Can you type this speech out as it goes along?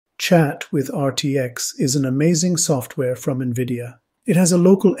Chat with RTX is an amazing software from NVIDIA. It has a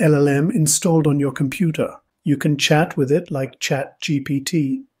local LLM installed on your computer. You can chat with it like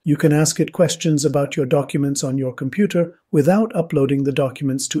ChatGPT. You can ask it questions about your documents on your computer without uploading the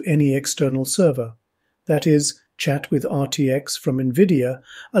documents to any external server. That is, Chat with RTX from NVIDIA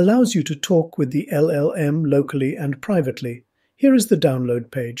allows you to talk with the LLM locally and privately. Here is the download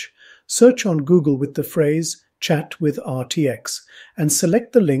page. Search on Google with the phrase Chat with RTX and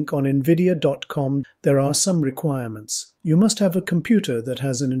select the link on nvidia.com. There are some requirements. You must have a computer that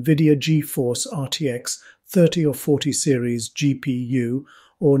has an NVIDIA GeForce RTX 30 or 40 series GPU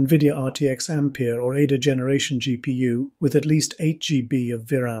or NVIDIA RTX Ampere or Ada generation GPU with at least 8 GB of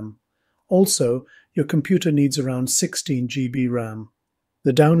VRAM. Also, your computer needs around 16 GB RAM.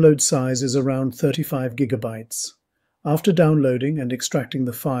 The download size is around 35 gigabytes. After downloading and extracting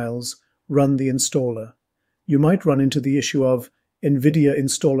the files, run the installer. You might run into the issue of NVIDIA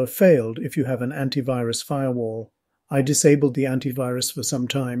installer failed if you have an antivirus firewall. I disabled the antivirus for some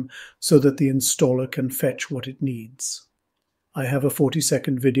time so that the installer can fetch what it needs. I have a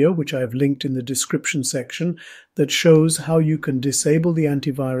 40-second video which I have linked in the description section that shows how you can disable the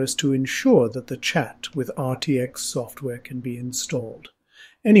antivirus to ensure that the Chat with RTX software can be installed.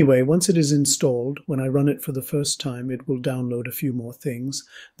 Anyway, once it is installed, when I run it for the first time, it will download a few more things.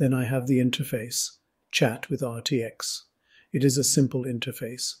 Then I have the interface, Chat with RTX. It is a simple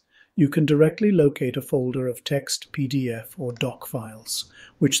interface. You can directly locate a folder of text, PDF, or doc files,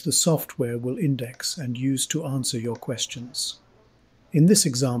 which the software will index and use to answer your questions. In this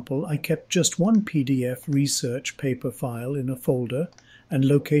example, I kept just one PDF research paper file in a folder and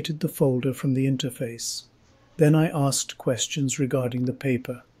located the folder from the interface. Then I asked questions regarding the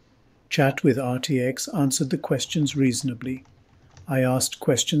paper. Chat with RTX answered the questions reasonably. I asked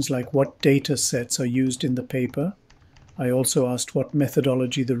questions like what data sets are used in the paper. I also asked what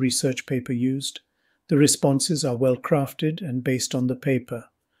methodology the research paper used. The responses are well crafted and based on the paper.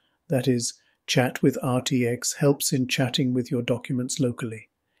 That is, Chat with RTX helps in chatting with your documents locally.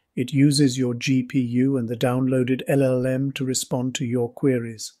 It uses your GPU and the downloaded LLM to respond to your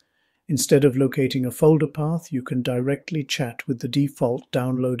queries. Instead of locating a folder path, you can directly chat with the default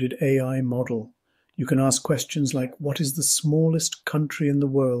downloaded AI model. You can ask questions like, what is the smallest country in the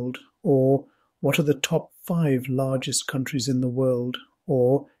world? Or, what are the top 5 largest countries in the world?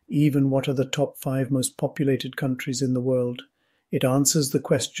 Or, even what are the top 5 most populated countries in the world? It answers the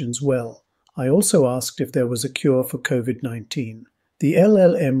questions well. I also asked if there was a cure for COVID-19. The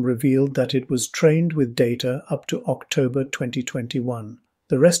LLM revealed that it was trained with data up to October 2021.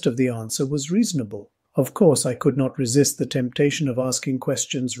 The rest of the answer was reasonable. Of course, I could not resist the temptation of asking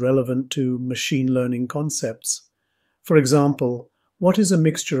questions relevant to machine learning concepts. For example, what is a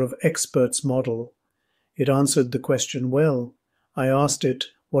mixture of experts model? It answered the question well. I asked it,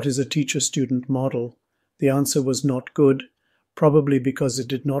 what is a teacher-student model? The answer was not good, probably because it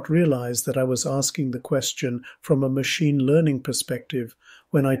did not realize that I was asking the question from a machine learning perspective.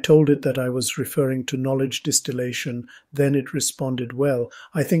 When I told it that I was referring to knowledge distillation, then it responded well.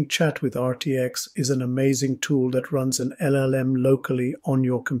 I think Chat with RTX is an amazing tool that runs an LLM locally on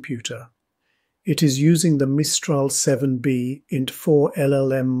your computer. It is using the Mistral 7B int 4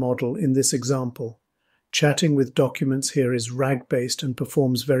 LLM model in this example. Chatting with documents here is RAG-based and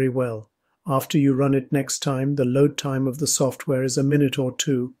performs very well. After you run it next time, the load time of the software is a minute or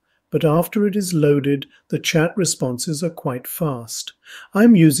two. But after it is loaded, the chat responses are quite fast.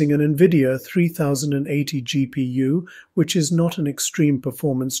 I'm using an NVIDIA 3080 GPU, which is not an extreme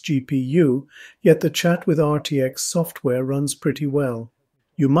performance GPU, yet the Chat with RTX software runs pretty well.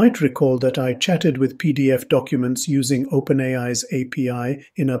 You might recall that I chatted with PDF documents using OpenAI's API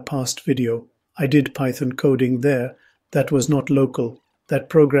in a past video. I did Python coding there. That was not local. That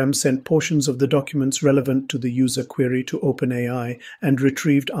program sent portions of the documents relevant to the user query to OpenAI and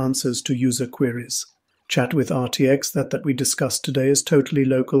retrieved answers to user queries. Chat with RTX that we discussed today is totally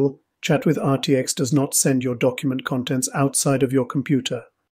local. Chat with RTX does not send your document contents outside of your computer.